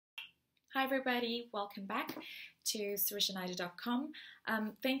Hi everybody, welcome back to surishanida.com.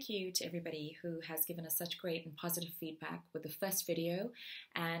 Thank you to everybody who has given us such great and positive feedback with the first video,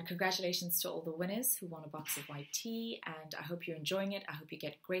 and congratulations to all the winners who won a box of white tea, and I hope you're enjoying it. I hope you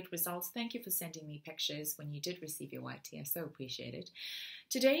get great results. Thank you for sending me pictures when you did receive your white tea. I so appreciate it.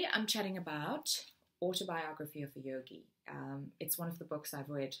 Today I'm chatting about Autobiography of a Yogi. It's one of the books I've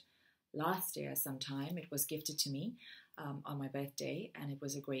read last year sometime. It was gifted to me on my birthday, and it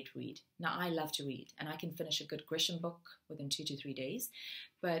was a great read. Now, I love to read, and I can finish a good Grisham book within 2 to 3 days,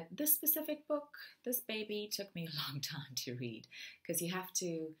 but this specific book, this baby, took me a long time to read, because you have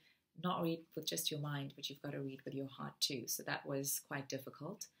to not read with just your mind, but you've got to read with your heart too, so that was quite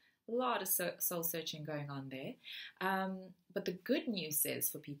difficult. A lot of soul searching going on there. But the good news is,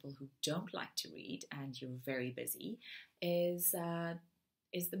 for people who don't like to read and you're very busy, is the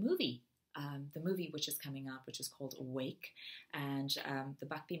movie. The movie which is coming up, which is called Awake, and the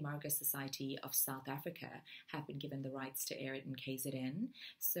Bhakti Marga Society of South Africa have been given the rights to air it in KZN,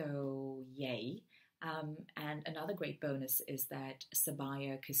 so yay. And another great bonus is that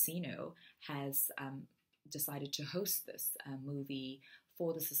Sabaya Casino has decided to host this movie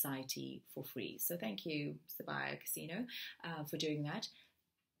for the society for free. So thank you, Sabaya Casino, for doing that.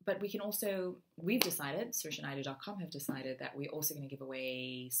 But we can also, surishanida.com have decided that we're also going to give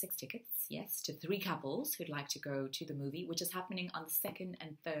away 6 tickets, yes, to 3 couples who'd like to go to the movie, which is happening on the 2nd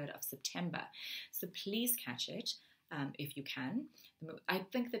and 3rd of September. So please catch it if you can. I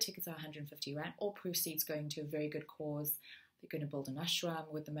think the tickets are 150 Rand, all proceeds going to a very good cause. They're going to build an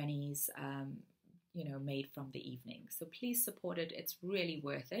ashram with the monies, made from the evening. So please support it. It's really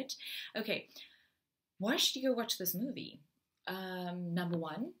worth it. Okay, why should you go watch this movie? Number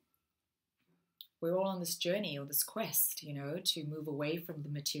one, we're all on this journey or this quest, to move away from the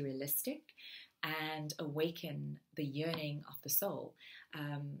materialistic and awaken the yearning of the soul.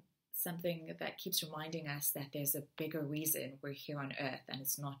 Something that keeps reminding us that there's a bigger reason we're here on earth, and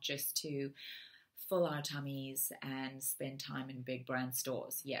it's not just to fill our tummies and spend time in big brand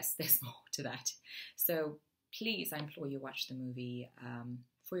stores. Yes, there's more to that. So please, I implore you, watch the movie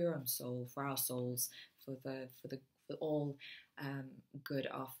for your own soul, for our souls, for the all good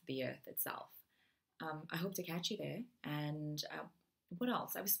of the earth itself. I hope to catch you there. And what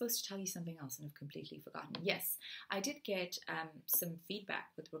else? I was supposed to tell you something else and I've completely forgotten. Yes, I did get some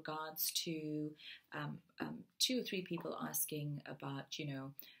feedback with regards to 2 or 3 people asking about,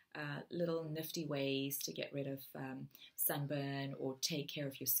 little nifty ways to get rid of sunburn or take care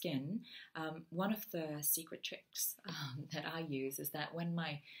of your skin. One of the secret tricks that I use is that when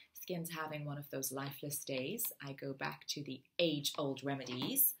my skin's having one of those lifeless days, I go back to the age-old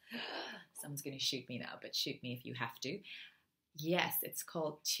remedies. Someone's going to shoot me now, but shoot me if you have to. Yes, it's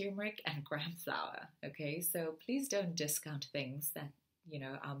called turmeric and gram flour. Okay, so please don't discount things that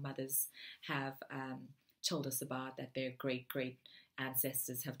our mothers have told us about, that their great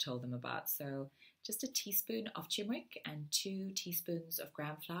ancestors have told them about. So just a teaspoon of turmeric and 2 teaspoons of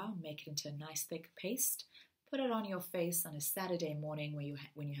gram flour. Make it into a nice thick paste. Put it on your face on a Saturday morning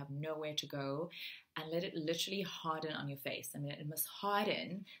when you have nowhere to go, and let it literally harden on your face. I mean, it must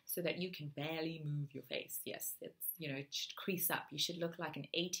harden so that you can barely move your face. Yes, it should crease up. You should look like an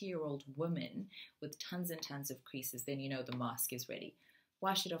 80-year-old woman with tons and tons of creases. Then the mask is ready.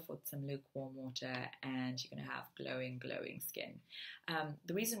 Wash it off with some lukewarm water, and you're going to have glowing skin.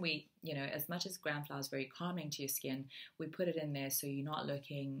 The reason we, as much as gram flour is very calming to your skin, we put it in there so you're not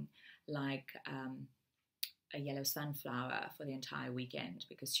looking like a yellow sunflower for the entire weekend,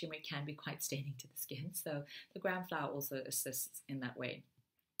 because turmeric can be quite staining to the skin. So the gram flour also assists in that way.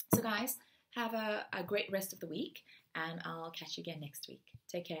 So guys, have a great rest of the week, and I'll catch you again next week.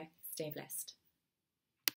 Take care. Stay blessed.